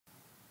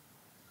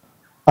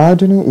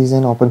Arduino is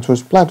an open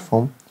source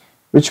platform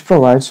which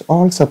provides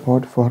all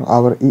support for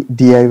our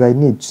DIY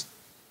needs.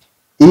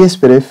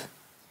 ESP32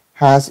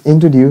 has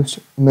introduced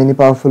many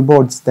powerful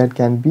boards that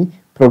can be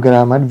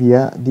programmed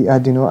via the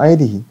Arduino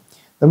IDE.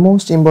 The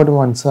most important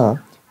ones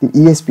are the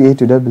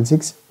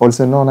ESP8266,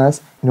 also known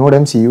as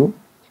NodeMCU,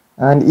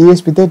 and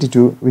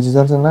ESP32, which is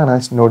also known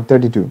as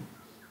Node32.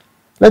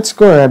 Let's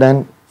go ahead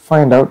and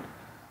find out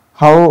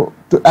how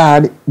to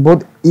add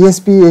both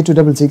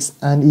ESP8266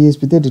 and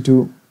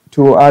ESP32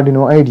 to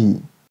Arduino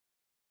IDE.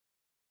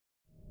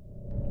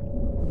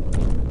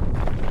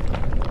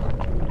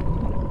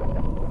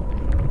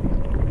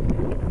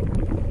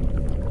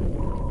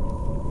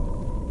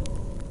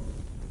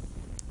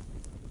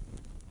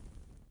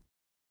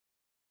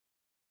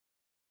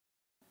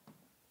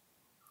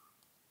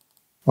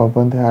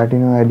 Open the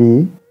Arduino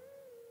IDE.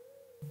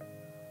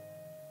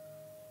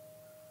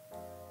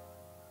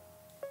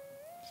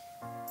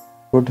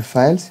 Go to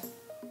Files,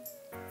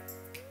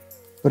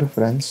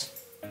 Preference,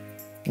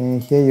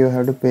 and here you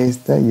have to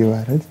paste the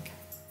URLs.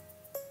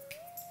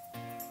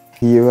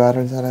 The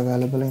URLs are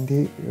available in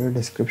the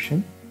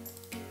description.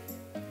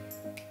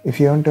 If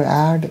you want to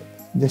add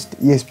just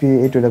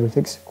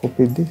ESP8266,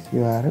 copy this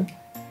URL.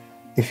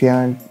 If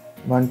you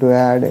want to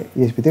add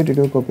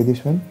ESP32, copy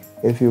this one.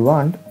 If you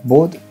want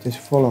both, just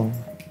follow.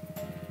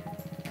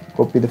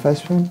 Copy the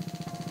first one,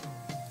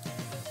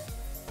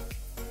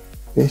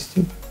 paste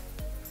it,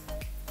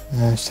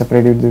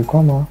 separate it with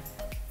comma,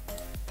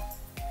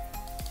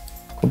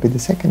 copy the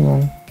second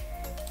one,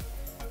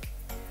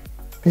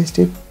 paste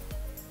it,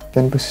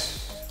 then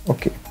push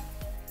OK.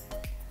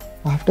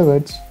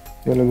 Afterwards,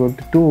 you will go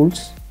to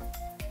Tools,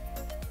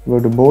 go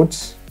to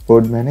Boards,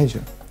 Board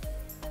Manager.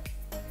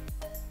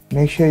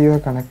 Make sure you are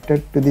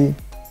connected to the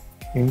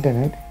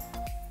internet.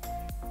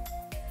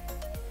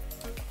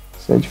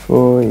 Search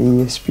for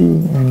ESP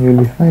and you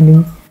will be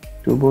finding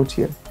two boards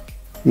here,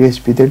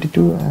 ESP32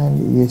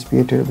 and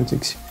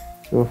ESP8266.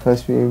 So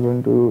first we are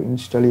going to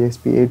install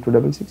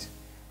ESP8266.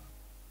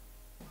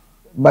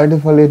 By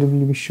default it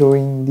will be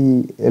showing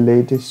the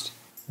latest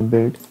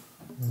build.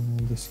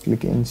 Just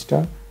click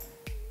install.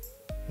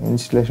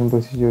 Installation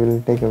procedure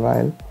will take a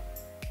while.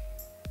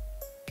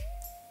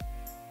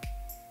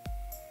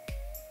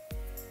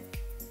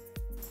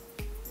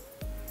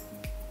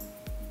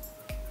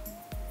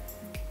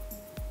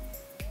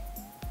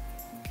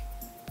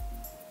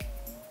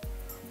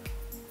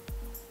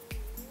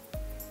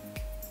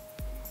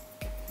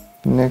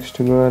 Next,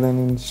 go ahead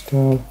and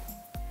install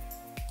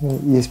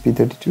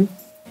ESP32.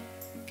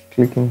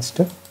 Click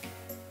install.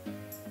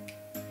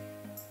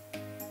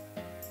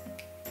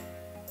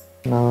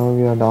 Now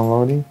we are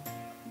downloading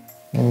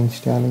and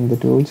installing the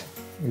tools.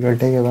 It will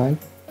take a while.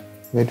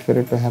 Wait for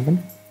it to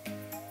happen.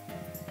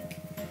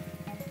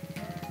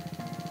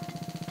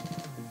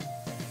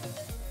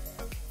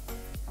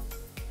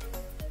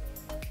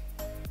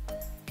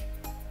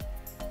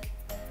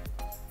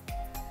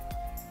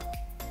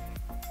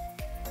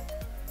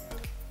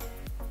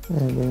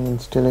 And the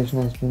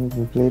installation has been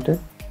completed.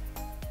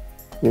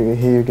 Here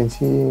you can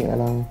see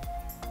along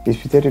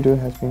ESP32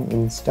 has been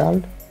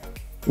installed.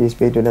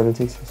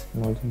 ESP8266 has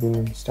also been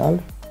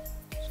installed.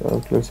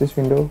 So close this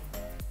window,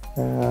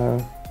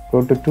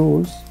 go to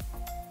Tools.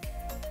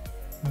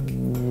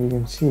 You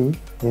can see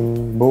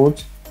in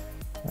Boards,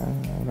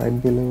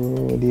 right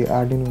below the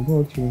Arduino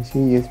boards, you can see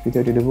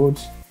ESP32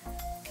 boards.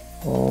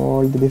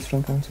 All the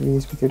different kinds of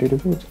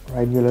ESP32 boards.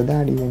 Right below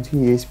that, you can see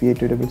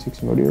ESP8266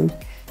 modules.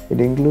 It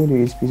includes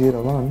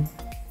ESP01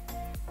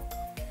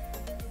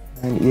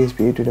 and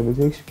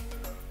ESP8266.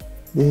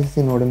 This is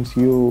the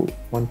NodeMCU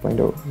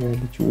 1.0. You have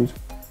to choose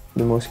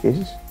for most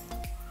cases,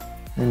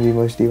 and we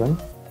must D1.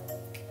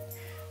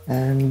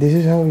 And this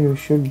is how you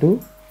should do.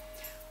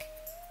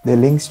 The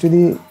links to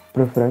the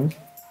preference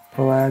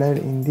provided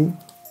in the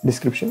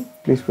description.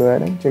 Please go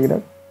ahead and check it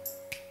out.